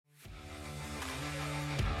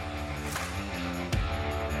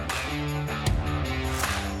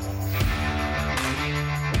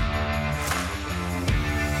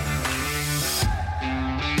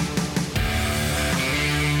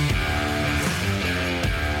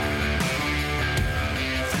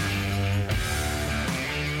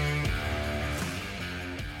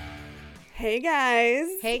Hey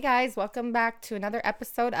guys, welcome back to another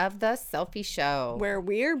episode of The Selfie Show, where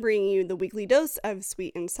we're bringing you the weekly dose of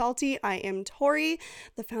sweet and salty. I am Tori,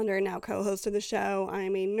 the founder and now co-host of the show. I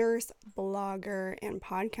am a nurse, blogger, and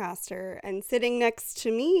podcaster, and sitting next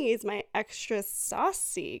to me is my extra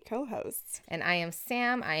saucy co-host. And I am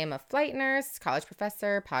Sam. I am a flight nurse, college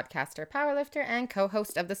professor, podcaster, powerlifter, and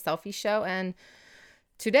co-host of The Selfie Show. And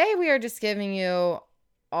today we are just giving you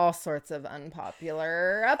all sorts of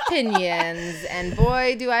unpopular opinions, and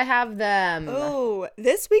boy, do I have them. Oh,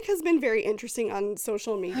 this week has been very interesting on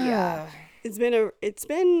social media. It's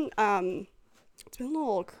been a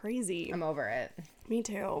little crazy. I'm over it. Me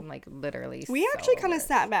too. I'm like literally. We actually kind of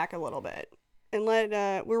sat back a little bit and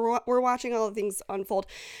let we're watching all the things unfold.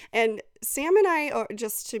 And Sam and I,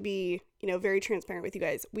 just to be very transparent with you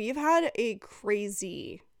guys, we've had a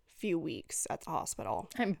crazy few weeks at the hospital.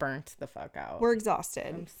 I'm burnt the fuck out. We're exhausted.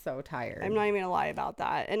 I'm so tired. I'm not even gonna lie about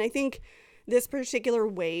that. And I think this particular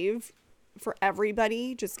wave for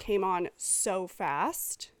everybody just came on so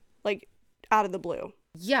fast, like out of the blue.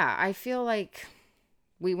 Yeah, I feel like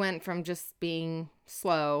we went from just being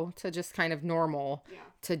slow to just kind of normal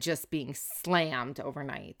to just being slammed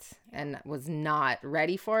overnight, and was not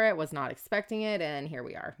ready for it, was not expecting it, and here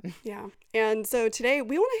we are. Yeah. And so today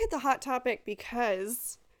we want to hit the hot topic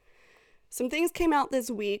because some things came out this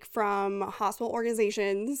week from hospital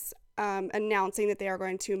organizations announcing that they are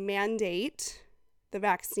going to mandate the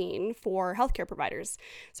vaccine for healthcare providers.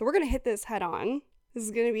 So we're going to hit this head on. This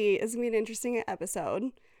is going to be an interesting episode.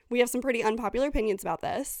 We have some pretty unpopular opinions about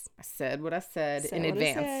this. I said what I said in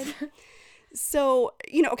advance. So,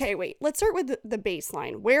 okay, wait. Let's start with the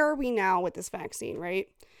baseline. Where are we now with this vaccine, right?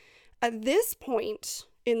 At this point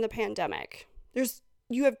in the pandemic,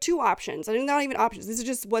 you have two options. I mean, not even options. This is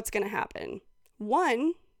just what's going to happen.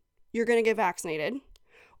 One, you're going to get vaccinated.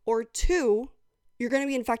 Or two, you're going to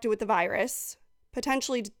be infected with the virus,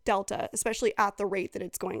 potentially Delta, especially at the rate that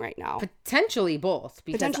it's going right now. Potentially both,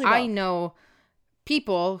 because I know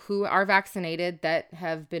people who are vaccinated that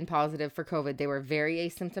have been positive for COVID. They were very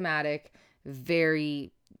asymptomatic,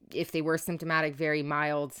 if they were symptomatic, very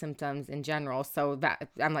mild symptoms in general. So that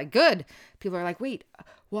I'm like, good. People are like, wait,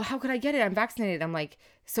 well, how could I get it? I'm vaccinated. I'm like,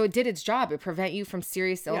 so it did its job. It prevent you from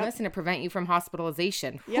serious illness and it prevent you from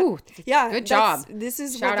hospitalization. Yep. Whew, yeah. Good job. This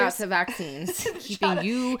is shout out to vaccines. Keeping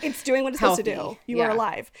you It's doing what it's healthy. Supposed to do. You are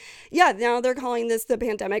alive. Yeah. Now they're calling this the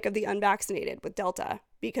pandemic of the unvaccinated with Delta,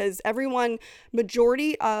 because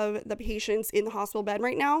majority of the patients in the hospital bed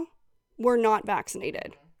right now were not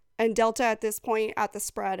vaccinated. And Delta at this point, at the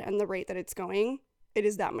spread and the rate that it's going, it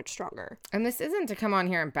is that much stronger. And this isn't to come on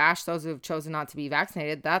here and bash those who have chosen not to be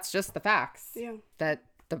vaccinated. That's just the facts. Yeah. That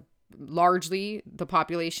largely the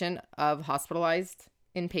population of hospitalized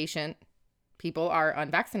inpatient people are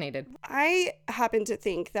unvaccinated. I happen to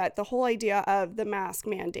think that the whole idea of the mask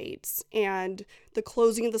mandates and the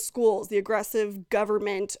closing of the schools, the aggressive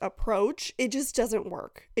government approach, it just doesn't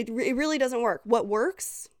work. It really doesn't work. What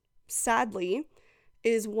works, sadly,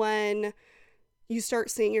 is when you start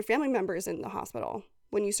seeing your family members in the hospital,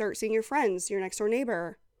 when you start seeing your friends, your next door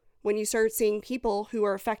neighbor, when you start seeing people who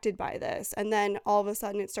are affected by this. And then all of a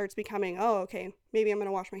sudden it starts becoming, oh, okay, maybe I'm going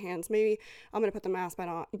to wash my hands. Maybe I'm going to put the mask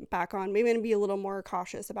back on. Maybe I'm going to be a little more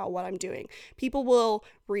cautious about what I'm doing. People will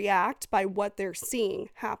react by what they're seeing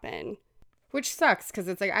happen. Which sucks, because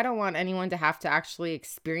it's like, I don't want anyone to have to actually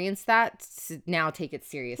experience that to now take it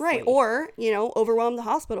seriously. Right. Or, overwhelm the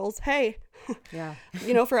hospitals. Hey, yeah.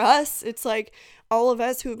 For us, it's like all of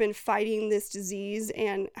us who've been fighting this disease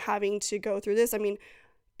and having to go through this. I mean,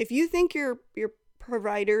 if you think your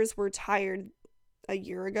providers were tired a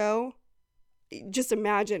year ago, just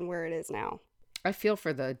imagine where it is now. I feel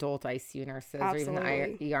for the adult ICU nurses. Absolutely. Or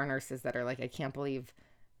even the ER nurses that are like, I can't believe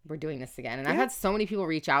we're doing this again. And I've had so many people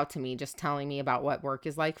reach out to me just telling me about what work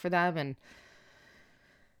is like for them. And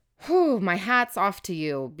my hat's off to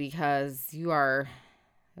you, because you are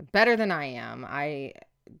better than I am. I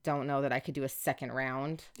don't know that I could do a second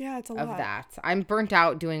round it's a of lot. that. I'm burnt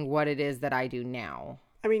out doing what it is that I do now.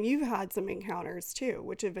 I mean, you've had some encounters too,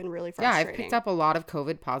 which have been really frustrating. Yeah, I've picked up a lot of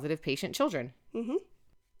COVID positive patient children. Mm-hmm.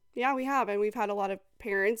 Yeah, we have. And we've had a lot of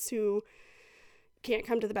parents who can't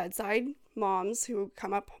come to the bedside, moms who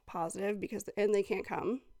come up positive and they can't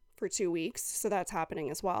come for 2 weeks. So that's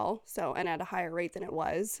happening as well. So, and at a higher rate than it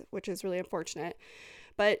was, which is really unfortunate.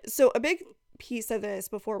 But so a big piece of this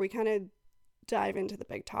before we kind of dive into the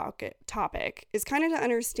big topic is kind of to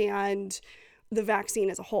understand the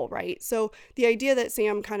vaccine as a whole, right? So the idea that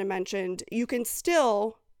Sam kind of mentioned, you can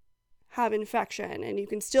still have infection and you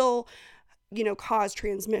can still, cause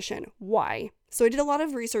transmission. Why? So I did a lot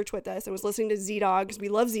of research with this. I was listening to Z-Dog, because we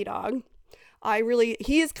love Z-Dog.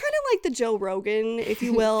 He is kind of like the Joe Rogan, if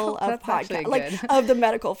you will, of podcast, like good. of the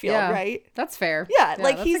medical field, yeah, right? That's fair. Yeah,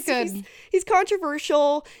 like he's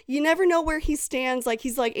controversial. You never know where he stands. Like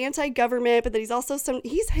he's like anti-government, but then he's also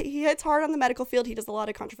he hits hard on the medical field. He does a lot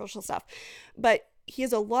of controversial stuff, but he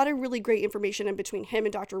has a lot of really great information in between him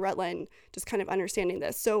and Dr. Rutland, just kind of understanding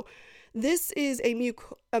this. So this is a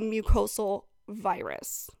mucosal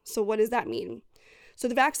virus. So what does that mean? So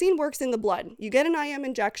the vaccine works in the blood. You get an IM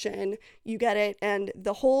injection, you get it, and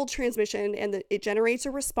the whole transmission, and it generates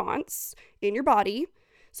a response in your body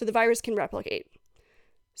so the virus can replicate.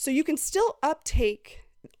 So you can still uptake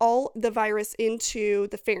all the virus into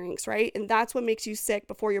the pharynx, right? And that's what makes you sick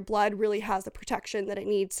before your blood really has the protection that it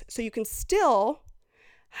needs. So you can still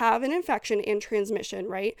have an infection and transmission,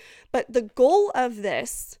 right? But the goal of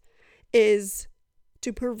this is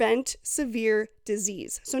to prevent severe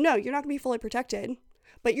disease. So no, you're not going to be fully protected,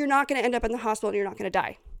 but you're not going to end up in the hospital and you're not going to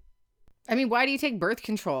die. I mean, why do you take birth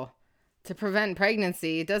control? To prevent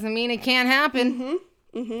pregnancy. It doesn't mean it can't happen.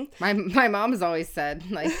 My mom has always said,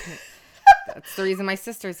 like, that's the reason my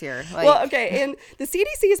sister's here. Like, well, okay, and the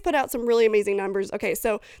CDC has put out some really amazing numbers. Okay,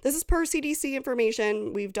 so this is per CDC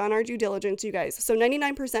information. We've done our due diligence, you guys. So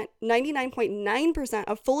 99.9%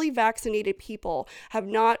 of fully vaccinated people have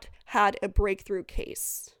not had a breakthrough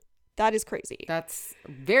case. That is crazy. That's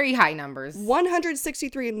very high numbers.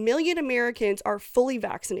 163 million Americans are fully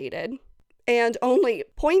vaccinated, and only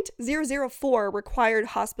 0.004 required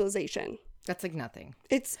hospitalization. That's like nothing.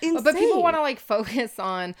 It's insane. But people want to like focus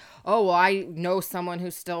on, oh, well, I know someone who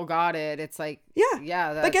still got it. It's like,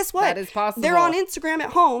 yeah. But guess what? That is possible. They're on Instagram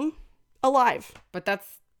at home, alive. But that's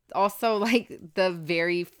also like the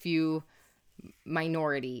very few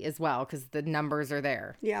minority as well, because the numbers are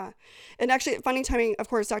there. Yeah. And actually, funny timing, of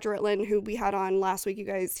course, Dr. Rutland, who we had on last week, you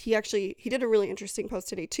guys, he did a really interesting post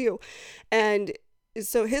today too. And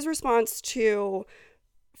so his response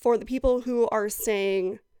for the people who are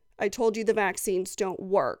saying, I told you the vaccines don't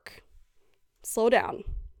work, slow down.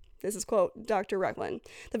 This is quote Dr. Rutland.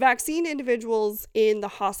 The vaccine individuals in the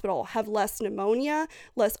hospital have less pneumonia,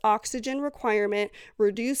 less oxygen requirement,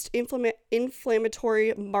 reduced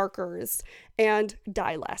inflammatory markers, and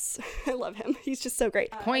die less. I love him. He's just so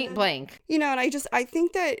great. Point blank. You know, and I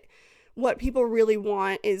think that what people really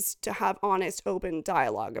want is to have honest, open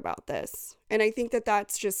dialogue about this. And I think that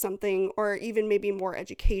that's just something, or even maybe more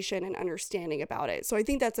education and understanding about it. So I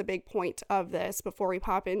think that's a big point of this before we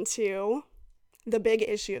pop into the big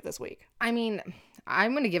issue of this week. I mean,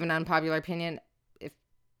 I'm going to give an unpopular opinion. If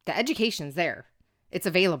the education's there, it's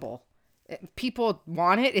available. If people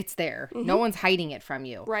want it, it's there. Mm-hmm. No one's hiding it from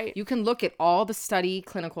you. Right. You can look at all the study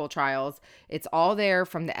clinical trials. It's all there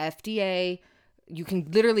from the FDA. You can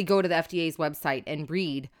literally go to the FDA's website and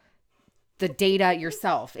read the data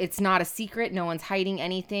yourself. It's not a secret. No one's hiding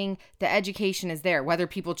anything. The education is there. Whether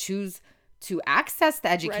people choose to access the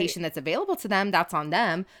education that's available to them, that's on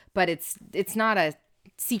them, but it's not a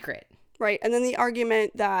secret. Right. And then the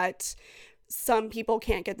argument that some people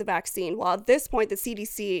can't get the vaccine. Well, at this point, the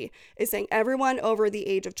CDC is saying everyone over the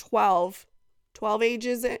age of 12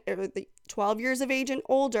 years of age and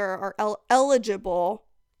older are eligible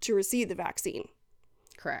to receive the vaccine.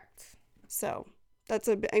 Correct. So at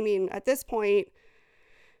this point,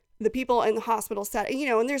 the people in the hospital set,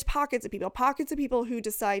 and there's pockets of people who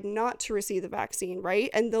decide not to receive the vaccine,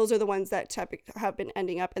 right? And those are the ones that have been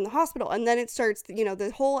ending up in the hospital. And then it starts,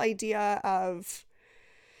 the whole idea of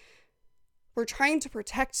you're trying to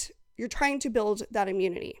build that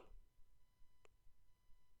immunity.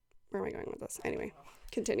 Where am I going with this? Anyway,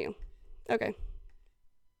 continue. Okay.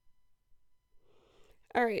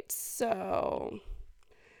 All right, so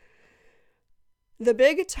the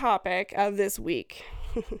big topic of this week.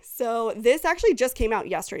 So this actually just came out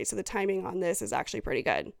yesterday, so the timing on this is actually pretty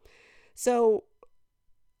good. So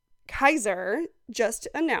Kaiser just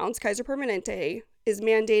announced, Kaiser Permanente is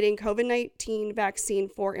mandating COVID-19 vaccine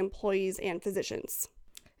for employees and physicians.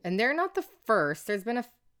 And they're not the first. There's been a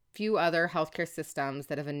few other healthcare systems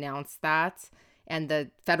that have announced that, and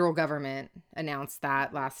the federal government announced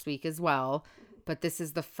that last week as well. But this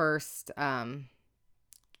is the first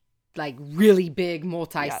really big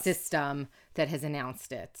multi-system that has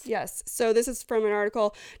announced it. Yes. So this is from an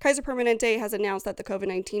article. Kaiser Permanente has announced that the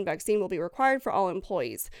COVID-19 vaccine will be required for all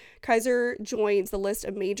employees. Kaiser joins the list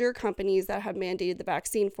of major companies that have mandated the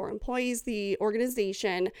vaccine for employees. The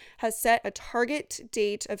organization has set a target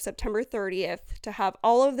date of September 30th to have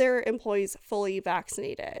all of their employees fully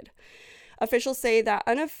vaccinated. Officials say that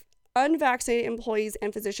unvaccinated employees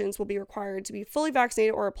and physicians will be required to be fully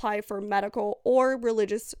vaccinated or apply for medical or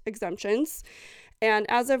religious exemptions. And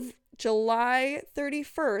as of July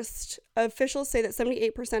 31st, officials say that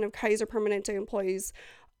 78% of Kaiser Permanente employees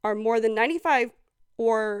are more than 95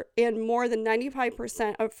 and more than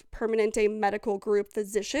 95% of Permanente medical group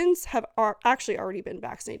physicians are actually already been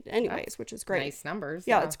vaccinated anyways, which is great. Nice numbers.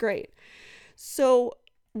 Yeah, it's great. So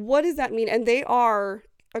what does that mean? And they are,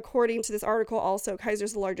 according to this article also,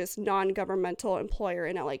 Kaiser's the largest non-governmental employer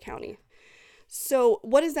in LA County. So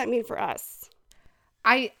what does that mean for us?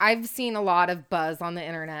 I've seen a lot of buzz on the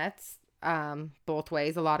internet, both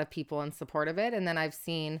ways, a lot of people in support of it. And then I've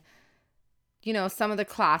seen, some of the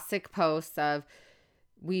classic posts of,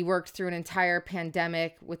 we worked through an entire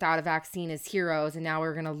pandemic without a vaccine as heroes, and now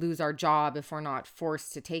we're going to lose our job if we're not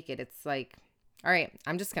forced to take it. It's like, all right,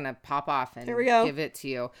 I'm just going to pop off and give it to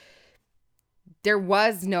you. There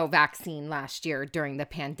was no vaccine last year during the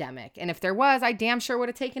pandemic. And if there was, I damn sure would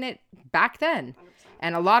have taken it back then. 100%.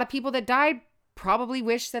 And a lot of people that died probably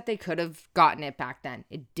wish that they could have gotten it back then.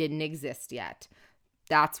 It didn't exist yet.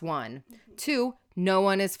 That's one. 2, no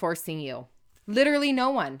one is forcing you. Literally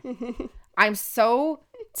no one. I'm so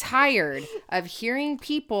tired of hearing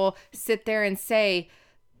people sit there and say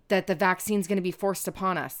that the vaccine's going to be forced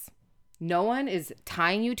upon us. No one is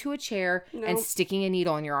tying you to a chair and sticking a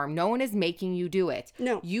needle in your arm. No one is making you do it.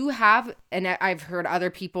 No. You have, and I've heard other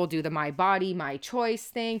people do the my body, my choice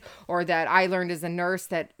thing, or that I learned as a nurse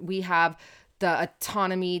that we have the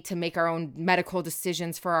autonomy to make our own medical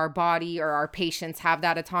decisions for our body, or our patients have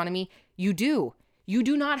that autonomy. You do. You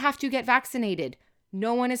do not have to get vaccinated.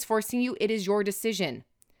 No one is forcing you. It is your decision.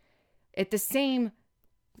 At the same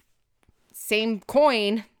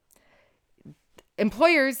coin,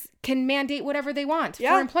 employers can mandate whatever they want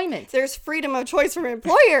for employment. There's freedom of choice from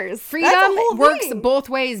employers. Freedom works both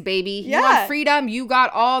ways, baby. Yeah. You want freedom, you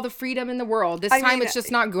got all the freedom in the world. This time it's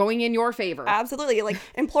just not going in your favor. Absolutely. Like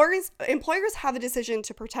employers have a decision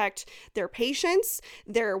to protect their patients,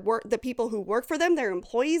 the people who work for them, their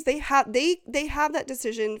employees. They have that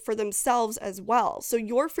decision for themselves as well. So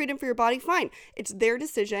your freedom for your body, fine. It's their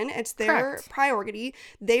decision. It's their priority.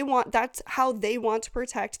 That's how they want to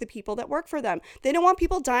protect the people that work for them. They don't want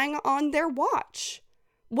people dying on their watch.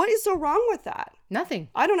 What is so wrong with that? Nothing.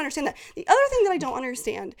 I don't understand that. The other thing that I don't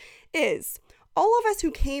understand is all of us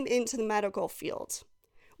who came into the medical field,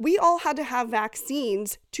 we all had to have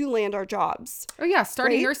vaccines to land our jobs. Oh yeah,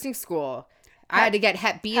 starting nursing school. I had to get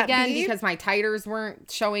Hep B again because my titers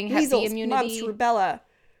weren't showing Hep B immunity. Mumps, rubella,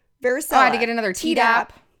 varicella. I had to get another Tdap.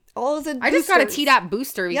 All of the I just got a Tdap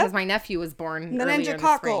booster because my nephew was born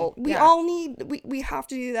meningococcal. We all need, we have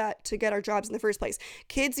to do that to get our jobs in the first place.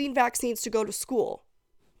 Kids need vaccines to go to school.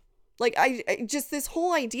 Like, I just, this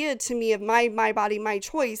whole idea to me of my body, my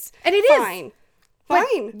choice. And it fine. is.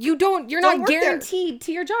 Fine. But you're not guaranteed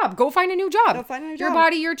to your job. Go find a new job. Your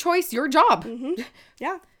body, your choice, your job. Mm-hmm.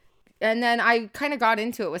 Yeah. And then I kind of got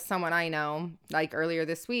into it with someone I know, like earlier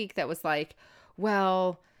this week, that was like,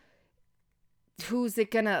 well, who's it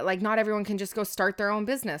gonna, like, not everyone can just go start their own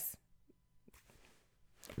business.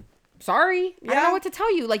 Sorry. I don't know what to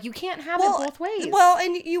tell you. Like, you can't have it both ways. Well,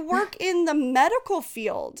 and you work in the medical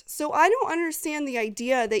field. So I don't understand the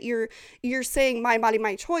idea that you're saying my body,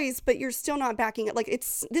 my choice, but you're still not backing it. Like,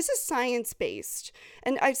 this is science-based.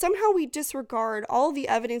 And somehow we disregard all the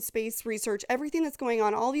evidence-based research, everything that's going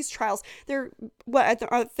on, all these trials. They're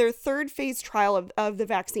at their third phase trial of the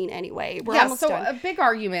vaccine anyway. We're almost done. A big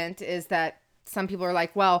argument is that some people are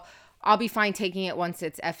like, well, I'll be fine taking it once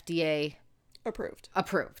it's FDA approved.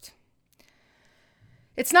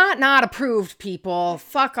 It's not approved, people.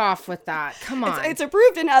 Fuck off with that. Come on. It's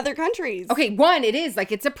approved in other countries. Okay, it is.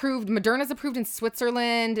 Like, it's approved. Moderna's approved in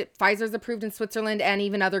Switzerland. Pfizer's approved in Switzerland and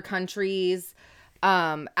even other countries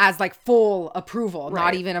as, like, full approval,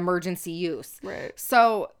 not even emergency use. Right.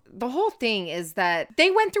 So the whole thing is that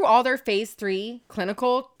they went through all their phase 3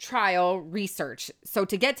 clinical trial research. So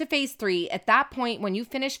to get to phase 3, at that point, when you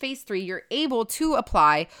finish phase 3, you're able to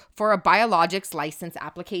apply for a biologics license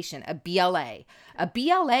application, a BLA. A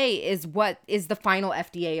BLA is what is the final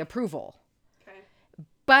FDA approval. Okay.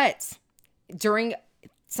 But during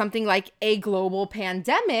something like a global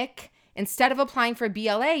pandemic, instead of applying for a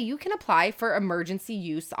BLA, you can apply for emergency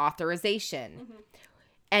use authorization. Mm-hmm.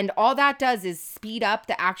 And all that does is speed up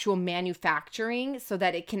the actual manufacturing so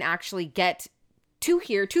that it can actually get to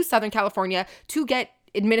Southern California, to get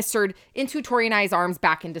administered into Tori and I's arms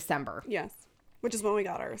back in December. Yes, which is when we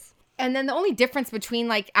got ours. And then the only difference between,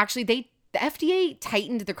 like, actually the FDA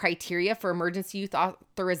tightened the criteria for emergency use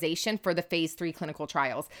authorization for the phase 3 clinical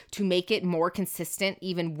trials to make it more consistent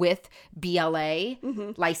even with BLA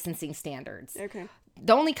licensing standards. Okay.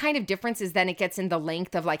 The only kind of difference is then it gets in the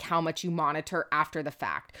length of, like, how much you monitor after the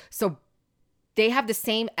fact. So they have the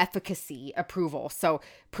same efficacy approval. So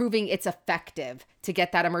proving it's effective to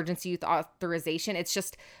get that emergency use authorization. It's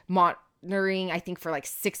just monitoring, I think, for like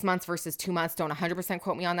 6 months versus 2 months. Don't 100%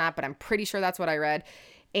 quote me on that, but I'm pretty sure that's what I read.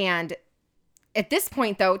 And at this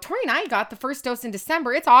point, though, Tori and I got the first dose in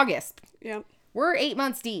December. It's August. Yep. We're 8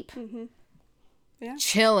 months deep. Mm-hmm. Yeah.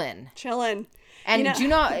 Chilling. And do you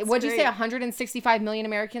know, what'd you say, 165 million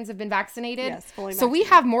Americans have been vaccinated? Yes, fully vaccinated. So we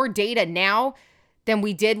have more data now than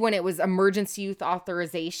we did when it was emergency use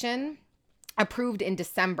authorization approved in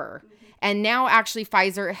December. Mm-hmm. And now actually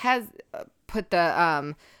Pfizer has put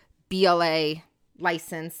the BLA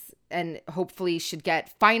license and hopefully should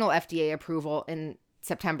get final FDA approval in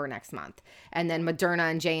September next month. And then Moderna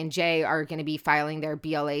and J&J are going to be filing their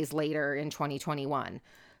BLAs later in 2021.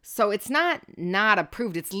 So it's not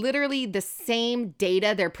approved. It's literally the same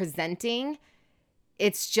data they're presenting.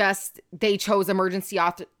 It's just they chose emergency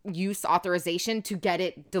use authorization to get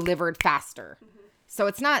it delivered faster. Mm-hmm. So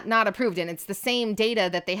it's not approved, and it's the same data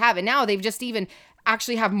that they have. And now they've just even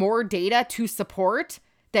actually have more data to support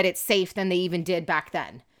that it's safe than they even did back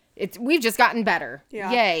then. We've just gotten better.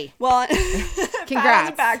 Yeah. Yay. Well, congrats. Pat on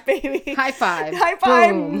the back, baby. High five. High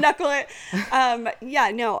five. Boom. Knuckle it. Yeah,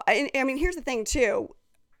 no. I mean, here's the thing too.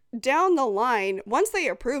 Down the line, once they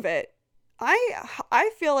approve it,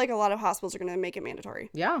 I feel like a lot of hospitals are going to make it mandatory.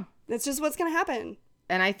 Yeah. That's just what's going to happen.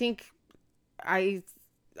 And I think I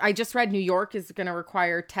just read New York is going to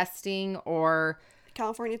require testing, or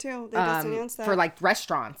California too. They just announced that. For like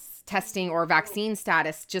restaurants, testing or vaccine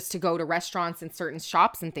status just to go to restaurants and certain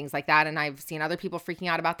shops and things like that. And I've seen other people freaking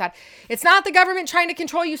out about that. It's not the government trying to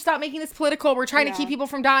control you. Stop making this political. We're trying to keep people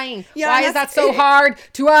from dying. Yeah, why is that so hard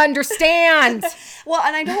to understand? Well,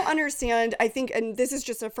 and I don't understand. I think, and this is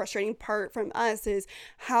just a frustrating part from us, is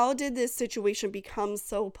how did this situation become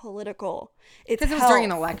so political? Because it was during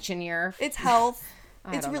an election year. It's health.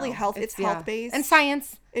 It's really health. It's health-based. And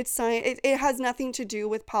science. It's science. It has nothing to do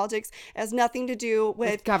with politics. It has nothing to do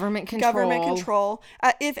with government control.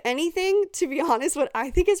 If anything, to be honest, what I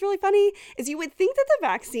think is really funny is you would think that the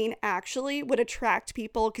vaccine actually would attract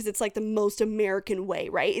people because it's like the most American way,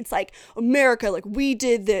 right? It's like America, like we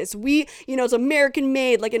did this. It's American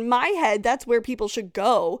made. Like in my head, that's where people should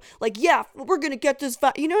go. Like, yeah, we're going to get this.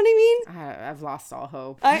 You know what I mean? I've lost all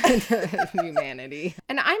hope in humanity.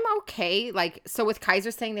 And I'm okay. Like, so with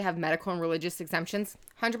Kaiser saying they have medical and religious exemptions,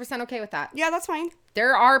 100% okay with that. Yeah, that's fine.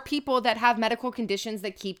 There are people that have medical conditions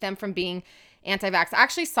that keep them from being anti-vax. I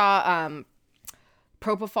actually saw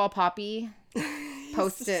Propofol Poppy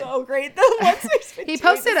posted. So great though. He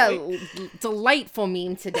posted a delightful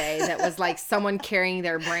meme today that was like someone carrying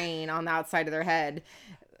their brain on the outside of their head,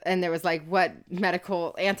 and there was like, what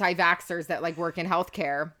medical anti-vaxxers that like work in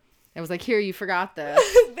healthcare. It was like, here, you forgot this.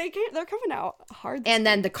 They're coming out hard. And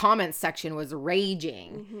then the comments section was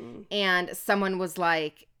raging. Mm-hmm. And someone was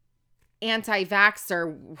like,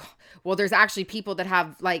 anti-vaxxer. Well, there's actually people that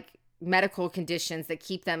have like medical conditions that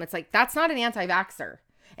keep them. It's like, that's not an anti-vaxxer.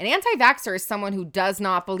 An anti-vaxxer is someone who does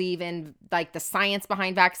not believe in like the science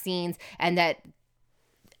behind vaccines and that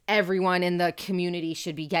everyone in the community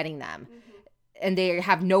should be getting them. Mm-hmm. And they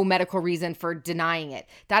have no medical reason for denying it.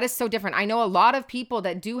 That is so different. I know a lot of people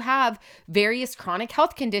that do have various chronic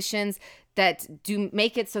health conditions that do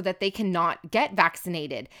make it so that they cannot get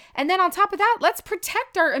vaccinated. And then on top of that, let's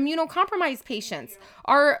protect our immunocompromised patients.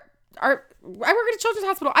 I work at a children's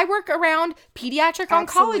hospital. I work around pediatric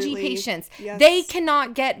oncology patients. Yes. They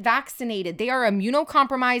cannot get vaccinated. They are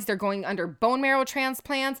immunocompromised. They're going under bone marrow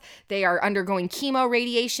transplants. They are undergoing chemo,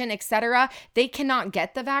 radiation, etc. They cannot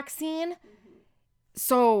get the vaccine.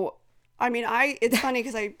 So, I mean, it's funny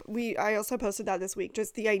because I also posted that this week,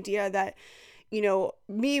 just the idea that,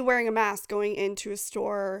 me wearing a mask going into a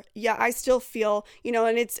store, yeah, I still feel,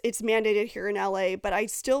 and it's mandated here in LA, but I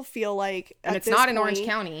still feel like, and it's not in Orange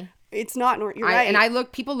County. It's not. You're right.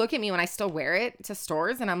 And people look at me when I still wear it to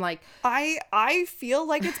stores, and I'm like, I feel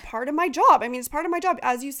like it's part of my job. I mean, it's part of my job.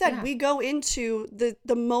 As you said, we go into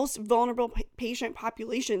the most vulnerable patient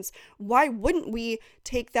populations. Why wouldn't we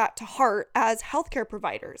take that to heart as healthcare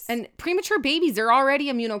providers? And premature babies are already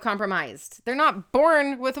immunocompromised. They're not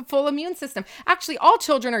born with a full immune system. Actually, all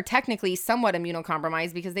children are technically somewhat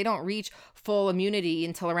immunocompromised because they don't reach full immunity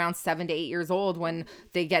until around 7 to 8 years old when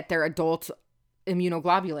they get their adult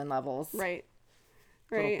immunoglobulin levels. Right.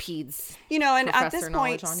 Little peds. And at this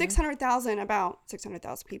point, 600,000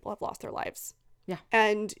 people have lost their lives. Yeah.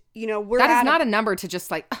 And, that is not a number to just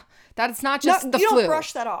like, that is not just the flu. You don't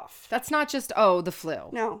brush that off. That's not just, the flu.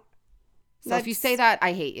 No. So if you say that,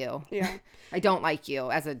 I hate you. Yeah. I don't like you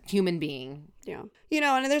as a human being. Yeah.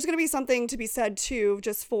 And there's going to be something to be said too,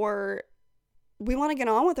 just for, we want to get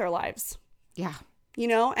on with our lives. Yeah. You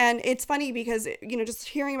know, and it's funny because, you know, just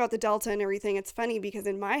hearing about the Delta and everything, it's funny because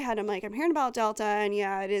in my head, I'm like, I'm hearing about Delta and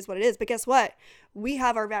yeah, it is what it is. But guess what? We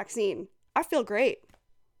have our vaccine. I feel great.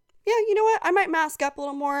 Yeah, you know what? I might mask up a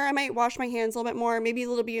little more. I might wash my hands a little bit more, maybe a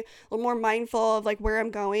little more mindful of like where I'm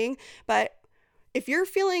going. But if you're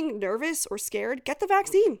feeling nervous or scared, get the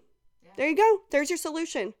vaccine. Yeah. There you go. There's your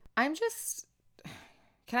solution.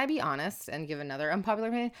 Can I be honest and give another unpopular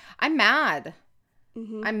opinion? I'm mad.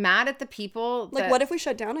 Mm-hmm. I'm mad at the people like, what if we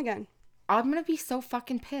shut down again? I'm going to be so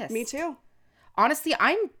fucking pissed. Me too. Honestly,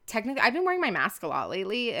 I've been wearing my mask a lot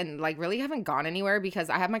lately and like really haven't gone anywhere because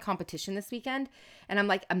I have my competition this weekend. And I'm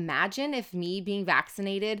like, imagine if me being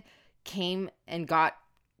vaccinated came and got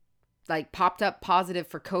like popped up positive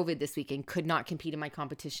for COVID this weekend, could not compete in my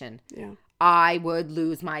competition. Yeah. I would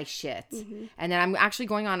lose my shit. Mm-hmm. And then I'm actually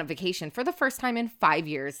going on a vacation for the first time in 5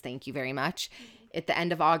 years. Thank you very much. At the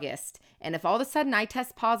end of August. And if all of a sudden I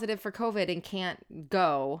test positive for COVID and can't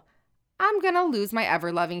go, I'm going to lose my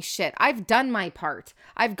ever-loving shit. I've done my part.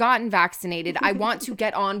 I've gotten vaccinated. I want to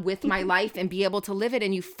get on with my life and be able to live it.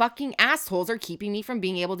 And you fucking assholes are keeping me from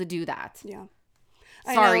being able to do that. Yeah.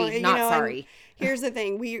 Sorry, not sorry. Here's the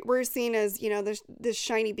thing. We're seen as, you know, this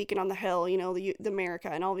shiny beacon on the hill, you know, the America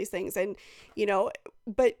and all these things. And, you know,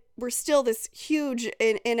 but we're still this huge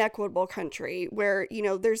inequitable country where, you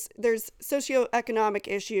know, there's socioeconomic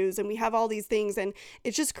issues and we have all these things. And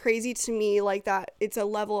it's just crazy to me like that. It's a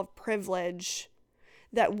level of privilege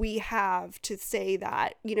that we have to say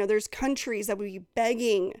that, you know, there's countries that would be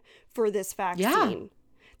begging for this vaccine. Yeah.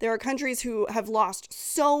 There are countries who have lost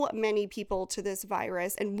so many people to this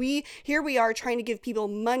virus. And here we are trying to give people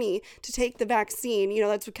money to take the vaccine. You know,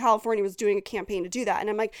 that's what California was doing, a campaign to do that. And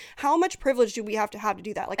I'm like, how much privilege do we have to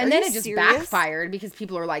do that? Like, and then it just backfired because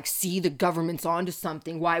people are like, see, the government's onto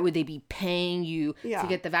something. Why would they be paying you to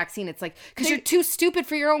get the vaccine? It's like, because you're too stupid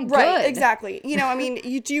for your own good. Right, exactly. You know, I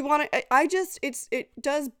mean, do you want to, it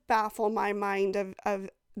does baffle my mind of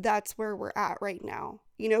that's where we're at right now.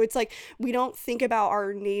 You know, it's like we don't think about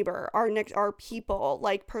our neighbor, our people,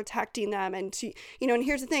 like protecting them. And to, you know, and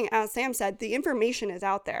here's the thing, as Sam said, the information is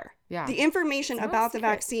out there. Yeah. The information about the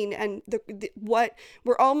vaccine and what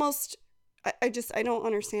we're almost, I don't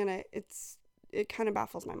understand it. It kind of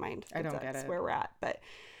baffles my mind. I don't get it. That's where we're at. But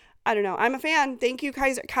I don't know. I'm a fan. Thank you,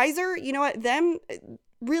 Kaiser. Kaiser, you know what?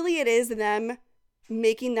 Really it is them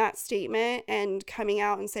making that statement and coming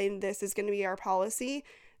out and saying this is going to be our policy.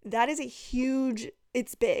 That is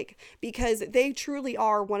it's big because they truly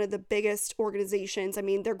are one of the biggest organizations. I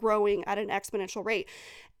mean, they're growing at an exponential rate.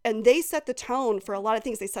 And they set the tone for a lot of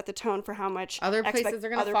things. They set the tone for how much other places are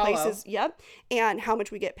going to follow. Yep. And how much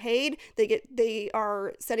we get paid. They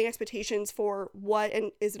are setting expectations for what,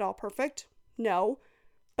 and is it all perfect? No.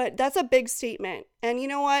 But that's a big statement. And you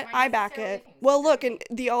know what? I back it. Well, look, and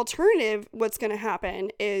the alternative, what's going to happen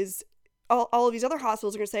is all of these other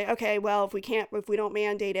hospitals are going to say, okay, well, if we don't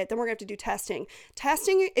mandate it, then we're going to have to do testing.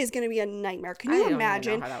 Testing is going to be a nightmare. Can you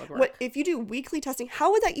imagine what if you do weekly testing? How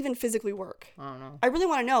would that even physically work? I don't know. I really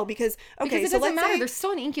want to know because it doesn't matter. There's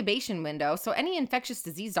still an incubation window. So any infectious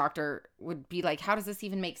disease doctor would be like, how does this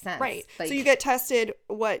even make sense? Right. Like, so you get tested,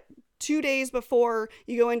 2 days before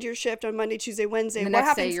you go into your shift on Monday, Tuesday, Wednesday. And the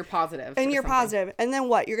next day you're positive. And you're positive. And then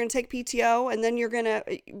what? You're going to take PTO and then you're going to,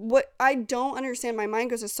 what I don't understand. My mind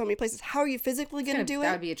goes to so many places. How are you physically going to do it?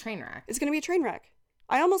 That would be a train wreck. It's going to be a train wreck.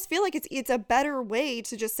 I almost feel like it's a better way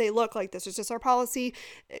to just say, look, like this is just our policy.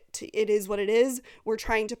 It is what it is. We're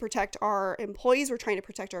trying to protect our employees. We're trying to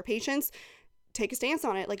protect our patients. Take a stance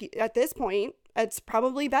on it. Like at this point, it's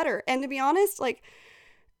probably better. And to be honest, like,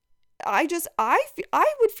 I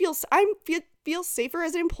would feel safer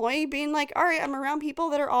as an employee being like, all right, I'm around people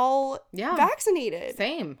that are all vaccinated.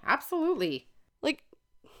 Same. Absolutely. Like,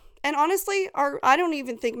 and honestly, I don't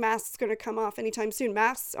even think masks going to come off anytime soon.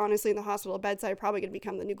 Masks, honestly, in the hospital bedside are probably going to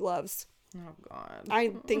become the new gloves. Oh, God.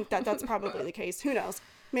 I think that's probably the case. Who knows?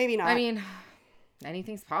 Maybe not. I mean,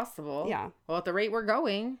 anything's possible. Yeah. Well, at the rate we're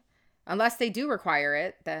going, unless they do require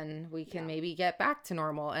it, then we can maybe get back to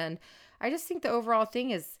normal. And I just think the overall thing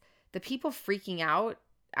is, the people freaking out,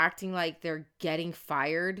 acting like they're getting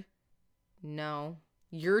fired, no.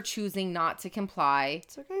 You're choosing not to comply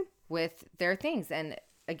with their things. And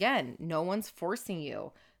again, no one's forcing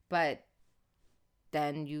you. But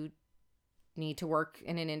then you need to work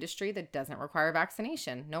in an industry that doesn't require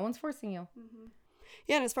vaccination. No one's forcing you. Mm-hmm.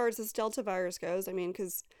 Yeah, and as far as this Delta virus goes, I mean,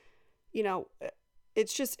 because, you know,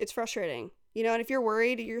 it's frustrating. You know, and if you're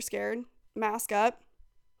worried, you're scared, mask up,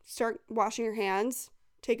 start washing your hands.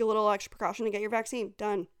 Take a little extra precaution to get your vaccine.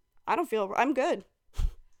 Done. I'm good.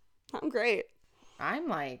 I'm great. I'm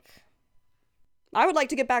like, I would like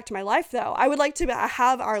to get back to my life, though. I would like to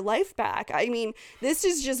have our life back. I mean, this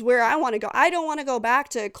is just where I want to go. I don't want to go back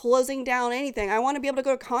to closing down anything. I want to be able to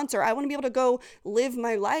go to a concert. I want to be able to go live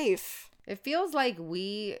my life. It feels like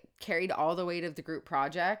we carried all the weight of the group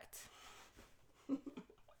project.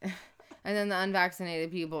 And then the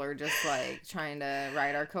unvaccinated people are just like trying to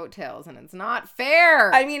ride our coattails, and it's not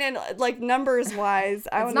fair. I mean, and like numbers wise,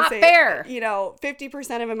 I want to say, fair.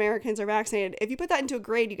 50% of Americans are vaccinated. If you put that into a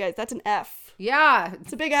grade, you guys, that's an F. Yeah.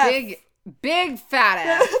 It's a big F. Big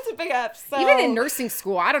fat F. It's a big F. So. Even in nursing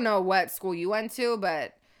school, I don't know what school you went to,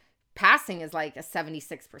 but passing is like a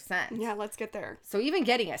 76%. Yeah, let's get there. So even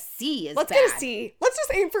getting a C is Let's bad. get a C. Let's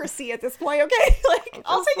just aim for a C at this point, okay? Like,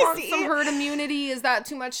 I'll take a C. Some herd immunity. Is that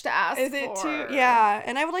too much to ask for? Is it too? Yeah,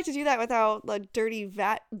 and I would like to do that without the dirty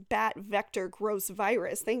bat vector gross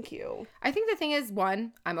virus. Thank you. I think the thing is,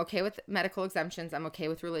 one, I'm okay with medical exemptions. I'm okay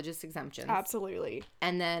with religious exemptions. Absolutely.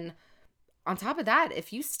 And then on top of that,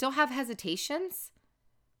 if you still have hesitations,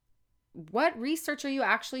 what research are you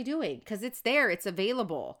actually doing? Because it's there. It's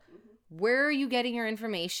available. Where are you getting your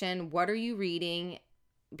information? What are you reading?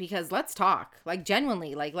 Because let's talk. Like,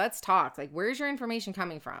 genuinely, like, let's talk. Like, where's your information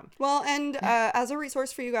coming from? Well, and as a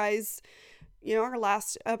resource for you guys, our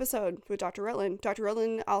last episode with Dr. Rutland. Dr.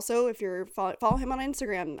 Rutland also, if you're follow him on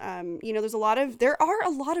Instagram, there are a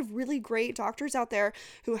lot of really great doctors out there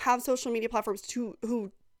who have social media platforms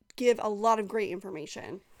who give a lot of great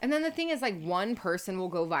information. And then the thing is, like, one person will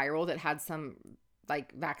go viral that had some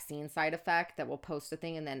like vaccine side effect that will post a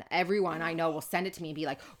thing, and then everyone I know will send it to me and be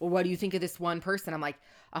like, well, what do you think of this one person? I'm like,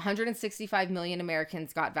 165 million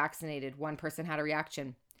Americans got vaccinated. One person had a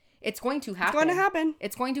reaction. It's going to happen. It's going to happen.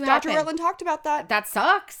 It's going to happen. Dr. Rutland talked about that. That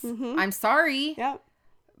sucks. Mm-hmm. I'm sorry. Yeah.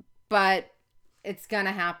 But it's going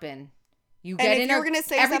to happen. Every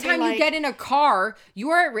time you get in a car, you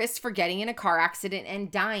are at risk for getting in a car accident and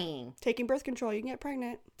dying. Taking birth control, you can get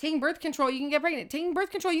pregnant. Taking birth control, you can get pregnant. Taking birth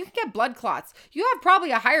control, you can get blood clots. You have probably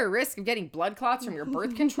a higher risk of getting blood clots from your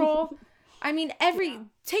birth control. I mean,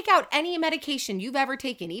 take out any medication you've ever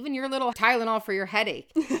taken, even your little Tylenol for your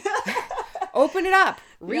headache. Open it up.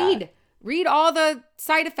 Read all the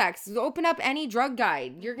side effects. Open up any drug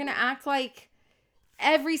guide. You're going to act like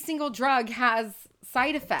every single drug has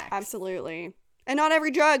side effects. Absolutely. And not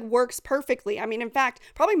every drug works perfectly. I mean, in fact,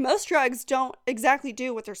 probably most drugs don't exactly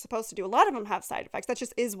do what they're supposed to do. A lot of them have side effects. That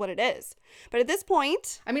just is what it is. But at this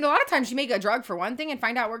point... I mean, a lot of times you make a drug for one thing and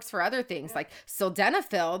find out it works for other things. Like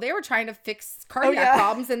sildenafil, they were trying to fix cardiac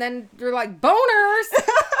problems, and then they're like,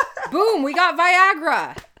 boners! Boom, we got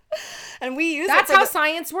Viagra. And we use That's how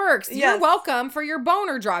science works. Yes. You're welcome for your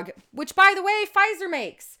boner drug, which, by the way, Pfizer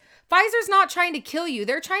makes. Pfizer's not trying to kill you.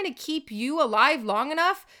 They're trying to keep you alive long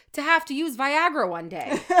enough to have to use Viagra one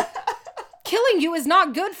day. Killing you is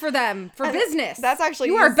not good for them, for business. That's actually...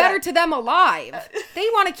 You are better to them alive. They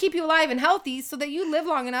want to keep you alive and healthy so that you live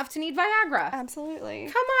long enough to need Viagra. Absolutely.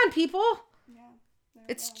 Come on, people.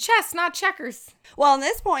 It's chess, not checkers. Well, on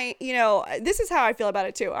this point, this is how I feel about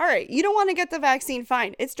it too. All right, you don't want to get the vaccine,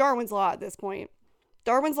 fine. It's Darwin's Law at this point.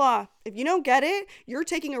 Darwin's Law. If you don't get it, you're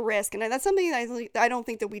taking a risk. And that's something that I don't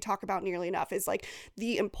think that we talk about nearly enough, is like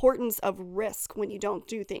the importance of risk when you don't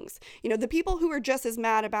do things. The people who are just as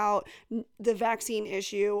mad about the vaccine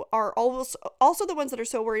issue are also the ones that are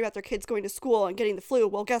so worried about their kids going to school and getting the flu.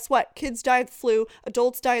 Well, guess what? Kids die of the flu.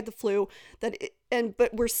 Adults die of the flu. But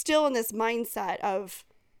we're still in this mindset of,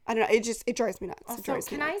 I don't know, it drives me nuts. Also,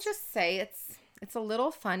 I just say it's a little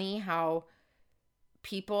funny how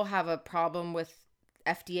people have a problem with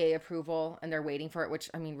FDA approval and they're waiting for it, which,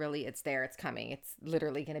 I mean, really, it's there. It's coming. It's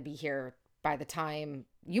literally going to be here by the time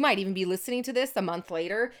you might even be listening to this a month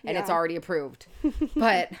later, and it's already approved.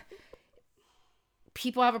 But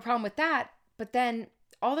people have a problem with that. But then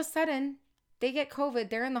all of a sudden they get COVID,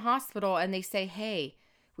 they're in the hospital, and they say, hey,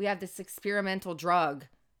 we have this experimental drug.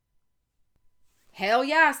 Hell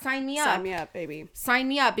yeah, sign me up. Sign me up, baby. Sign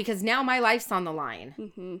me up, because now my life's on the line.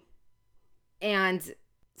 Mm-hmm. And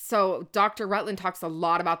so Dr. Rutland talks a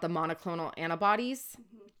lot about the monoclonal antibodies.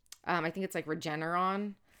 I think it's like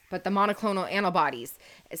Regeneron, but the monoclonal antibodies,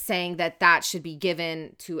 saying that should be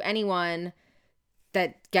given to anyone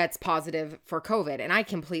that gets positive for COVID. And I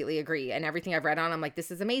completely agree. And everything I've read on, I'm like, this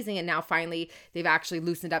is amazing. And now finally they've actually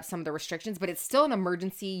loosened up some of the restrictions, but it's still an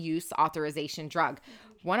emergency use authorization drug.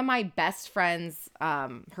 One of my best friends,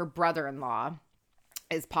 her brother-in-law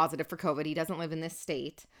is positive for COVID. He doesn't live in this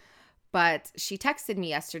state. But she texted me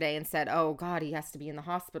yesterday and said, oh, God, he has to be in the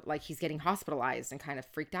hospital. Like, he's getting hospitalized, and kind of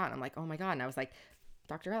freaked out. And I'm like, oh, my God. And I was like,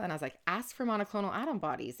 Dr. Ellen, I was like, ask for monoclonal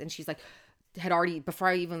antibodies. And she's like, before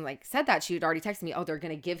I even said that, she had already texted me, oh, they're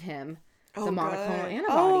going to give him the monoclonal antibodies.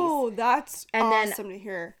 Oh, that's awesome to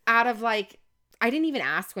hear. Out of I didn't even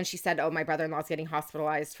ask when she said, oh, my brother-in-law's getting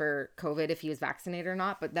hospitalized for COVID if he was vaccinated or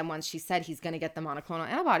not. But then once she said he's going to get the monoclonal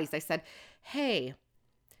antibodies, I said, hey,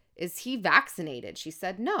 is he vaccinated? She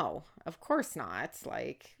said, no, of course not.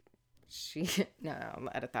 Like, no, I'll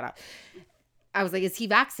edit that out. I was like, is he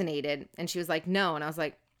vaccinated? And she was like, no. And I was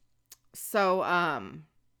like, so,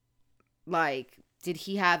 like, did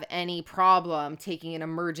he have any problem taking an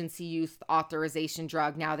emergency use authorization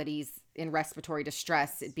drug now that he's in respiratory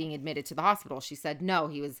distress being admitted to the hospital? She said, no,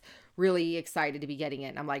 he was really excited to be getting it.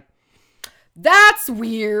 And I'm like, that's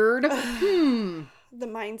weird. The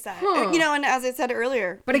mindset. You know, and as I said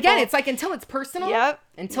earlier. But again, it's like until it's personal. Yep.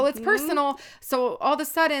 Until it's personal. So all of a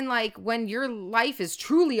sudden, like when your life is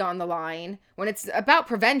truly on the line, when it's about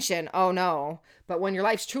prevention, oh no. But when your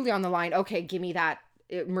life's truly on the line, okay, give me that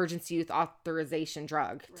emergency use authorization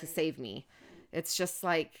drug to save me. It's just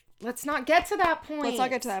like, let's not get to that point. Let's not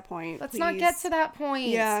get to that point. Let's not get to that point.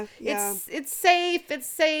 Yeah. It's safe. It's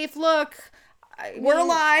safe. Look, we're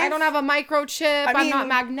alive. I don't have a microchip. I'm not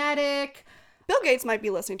magnetic. Bill Gates might be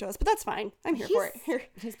listening to us, but that's fine. I'm here for it.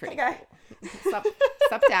 He's pretty cool. Sup,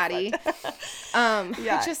 daddy.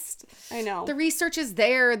 I know. The research is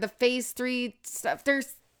there. The phase 3 stuff.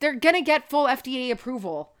 They're gonna get full FDA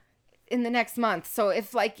approval in the next month. So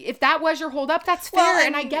if that was your holdup, that's fair,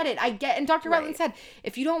 and I get it. And Dr. Rutland said,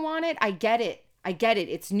 if you don't want it, I get it.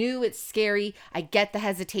 It's new. It's scary. I get the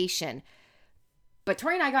hesitation. But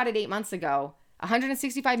Tori and I got it 8 months ago.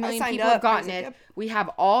 165 million people have gotten it. Yep. We have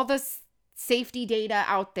all this safety data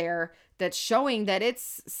out there that's showing that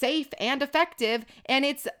it's safe and effective, and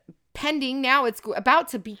it's pending now. It's about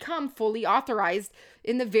to become fully authorized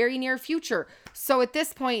in the very near future. So at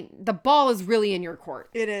this point, the ball is really in your court.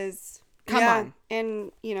 It is. Come on.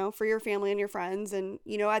 And, you know, for your family and your friends. And,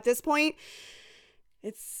 you know, at this point,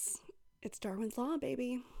 it's Darwin's Law,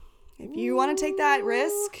 baby. If you want to take that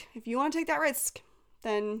risk,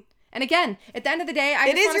 then... And again, at the end of the day,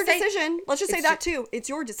 it is your decision. Let's just say that too. It's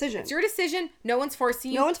your decision. It's your decision. No one's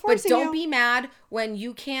forcing you. But don't be mad when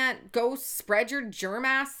you can't go spread your germ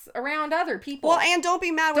ass around other people. Well, and don't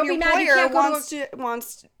be mad when your employer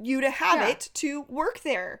wants you to have it to work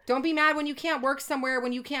there. Don't be mad when you can't work somewhere,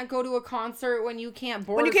 when you can't go to a concert, when you can't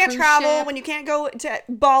board when you can't travel, when you can't go to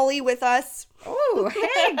Bali with us. Oh,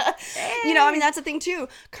 hey. You know, I mean, that's the thing too.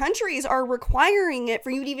 Countries are requiring it for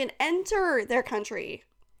you to even enter their country.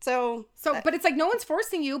 So, but it's like no one's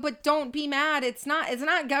forcing you, but don't be mad. It's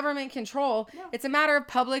not government control. No. It's a matter of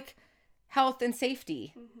public health and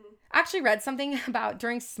safety. Mm-hmm. I actually read something about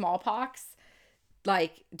during smallpox,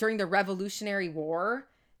 like during the Revolutionary War,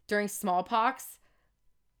 during smallpox.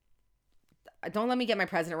 Don't let me get my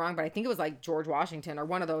president wrong, but I think it was like George Washington or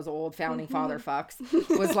one of those old founding father fucks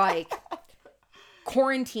was like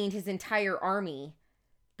quarantined his entire army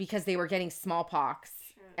because they were getting smallpox.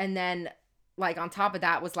 Sure. And then like on top of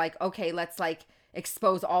that was like, okay, let's like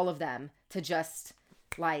expose all of them to just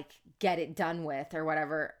like get it done with or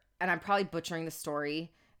whatever. And I'm probably butchering the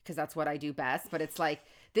story because that's what I do best. But it's like,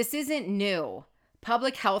 this isn't new.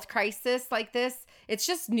 Public health crisis like this, it's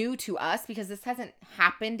just new to us because this hasn't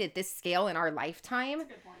happened at this scale in our lifetime.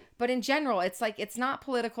 That's a good point. But in general, it's like, it's not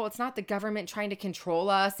political. It's not the government trying to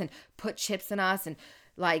control us and put chips in us and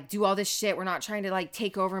like do all this shit. We're not trying to like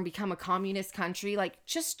take over and become a communist country. Like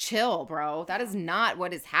just chill, bro. That is not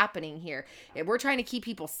what is happening here. We're trying to keep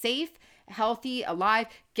people safe, healthy, alive,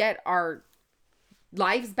 get our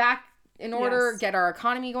lives back in order, get our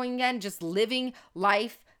economy going again, just living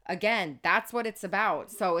life again. That's what it's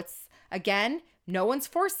about. So it's, again, no one's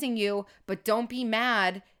forcing you, but don't be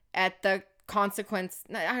mad at the consequence.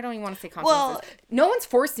 I don't even want to say consequences. Well, no one's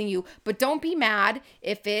forcing you, but don't be mad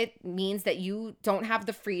if it means that you don't have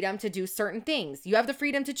the freedom to do certain things. You have the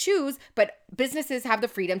freedom to choose, but businesses have the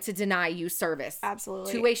freedom to deny you service.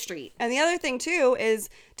 Absolutely. Two-way street. And the other thing too is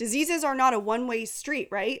diseases are not a one-way street,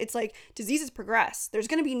 right? It's like diseases progress. There's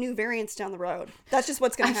going to be new variants down the road. That's just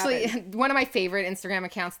what's going to happen. Actually, one of my favorite Instagram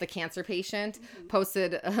accounts, The Cancer Patient,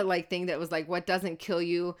 posted a like thing that was like, what doesn't kill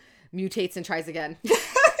you mutates and tries again.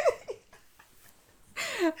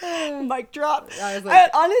 Mic drop. I was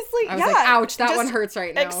like, honestly, I was like, ouch, that one hurts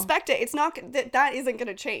right now. Expect it. It's not that isn't going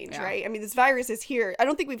to change, right? I mean, this virus is here. I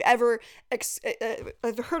don't think we've ever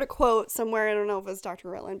I've heard a quote somewhere. I don't know if it was Dr.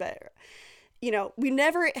 Rutland, but you know, we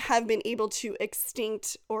never have been able to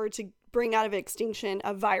extinct or to bring out of extinction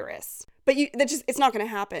a virus. But it's not going to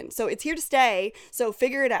happen. So it's here to stay. So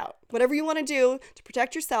figure it out. Whatever you want to do to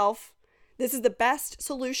protect yourself. This is the best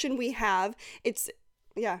solution we have. I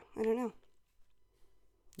don't know.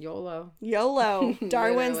 YOLO.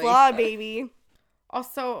 Darwin's Law, baby.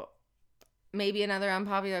 Also, maybe another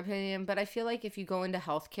unpopular opinion, but I feel like if you go into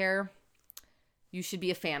healthcare, you should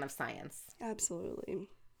be a fan of science. Absolutely.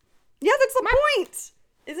 Yeah, that's the point.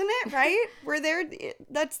 Isn't it, right? We're there.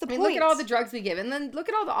 That's the point. Look at all the drugs we give. And then look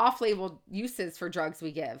at all the off-label uses for drugs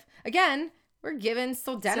we give. Again, we're giving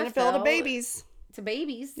sildenafil to babies. To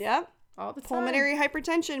babies. Yep. All the time. Pulmonary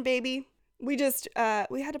hypertension, baby. We just,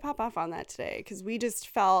 we had to pop off on that today because we just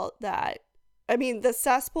felt that, I mean, the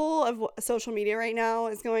cesspool of social media right now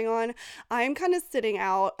is going on. I'm kind of sitting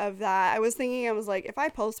out of that. I was like, if I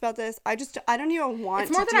post about this, I don't even want to.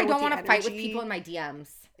 It's more that I don't want to fight with people in my DMs.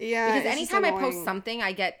 Yeah. Because anytime I post something,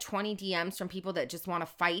 I get 20 DMs from people that just want to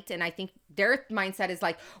fight. And I think their mindset is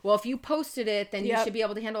like, well, if you posted it, then you should be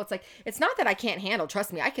able to handle it. It's like, it's not that I can't handle.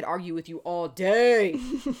 Trust me, I could argue with you all day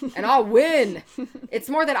and I'll win. It's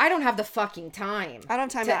more that I don't have the fucking time. I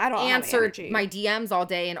don't have time to I don't answer my DMs all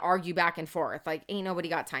day and argue back and forth. Like, ain't nobody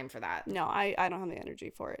got time for that. No, I don't have the energy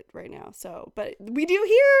for it right now. So, but we do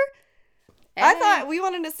here. I thought we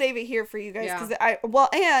wanted to save it here for you guys because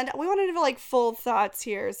and we wanted to have like full thoughts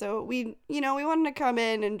here. So we wanted to come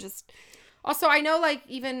in and just. Also, I know like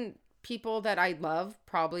even people that I love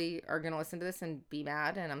probably are going to listen to this and be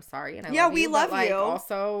mad, and I'm sorry. And we love you.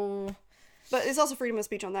 Also. But it's also freedom of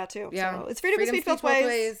speech on that too. Yeah. So it's freedom of speech both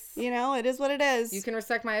ways. It is what it is. You can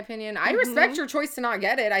respect my opinion. I respect your choice to not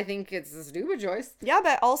get it. I think it's a stupid choice. Yeah,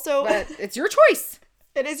 but also. But it's your choice.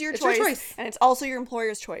 It is your choice. And it's also your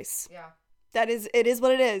employer's choice. Yeah. It is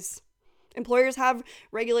what it is. Employers have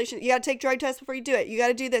regulations. You got to take drug tests before you do it. You got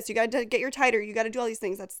to do this. You got to get your titer. You got to do all these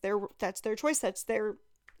things. That's their choice. It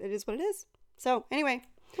is what it is. So anyway.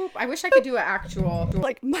 I wish I could do an actual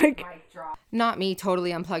like mic drop. Not me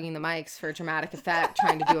totally unplugging the mics for dramatic effect,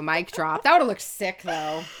 trying to do a mic drop. That would have looked sick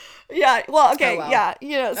though. Yeah. Well, okay. Yeah.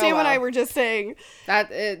 Sam and I were just saying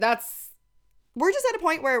that's. We're just at a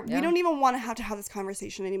point where we don't even want to have this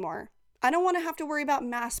conversation anymore. I don't want to have to worry about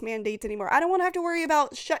mask mandates anymore. I don't want to have to worry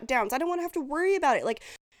about shutdowns. I don't want to have to worry about it. Like,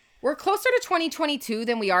 we're closer to 2022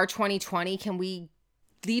 than we are 2020. Can we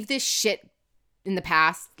leave this shit in the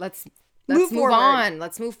past? Let's move on.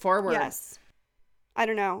 Let's move forward. Yes. I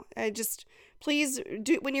don't know. Please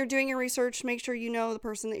do, when you're doing your research, make sure the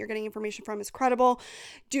person that you're getting information from is credible.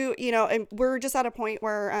 And we're just at a point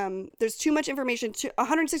where there's too much information.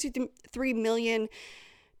 163 million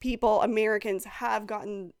people, Americans, have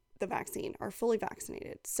gotten the vaccine, are fully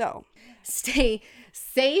vaccinated. So stay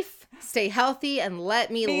safe, stay healthy, and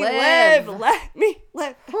let me live. Let me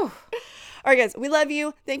live. All right, guys, we love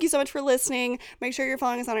you. Thank you so much for listening. Make sure you're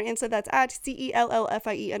following us on our Insta. That's at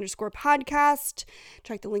CELLFIE_podcast.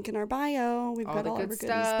 Check the link in our bio. We've got all our goodies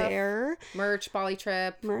there. Merch, Bali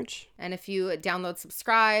Trip. Merch. And if you download,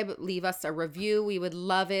 subscribe, leave us a review. We would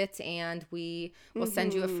love it. And we will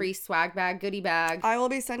send you a free swag bag, goodie bag. I will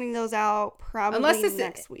be sending those out probably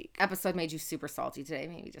next week. Episode made you super salty today.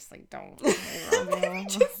 Maybe just like don't.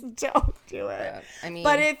 Just don't do it.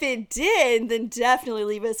 But if it did, then definitely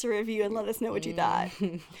leave us a review and let us know what you thought.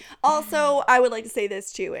 Also, I would like to say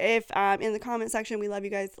this too. If in the comment section, we love you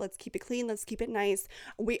guys. Let's keep it clean. Let's keep it nice.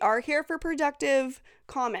 We are here for productive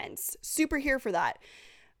comments. Super here for that.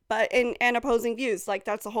 But and opposing views. Like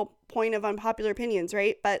that's the whole point of unpopular opinions,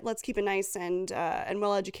 right? But let's keep it nice and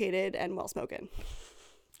well educated and well spoken.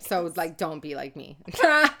 So like, don't be like me.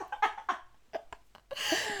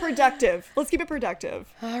 Productive. Let's keep it productive.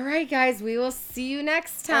 All right, guys. We will see you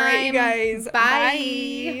next time. All right, you guys.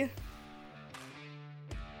 Bye.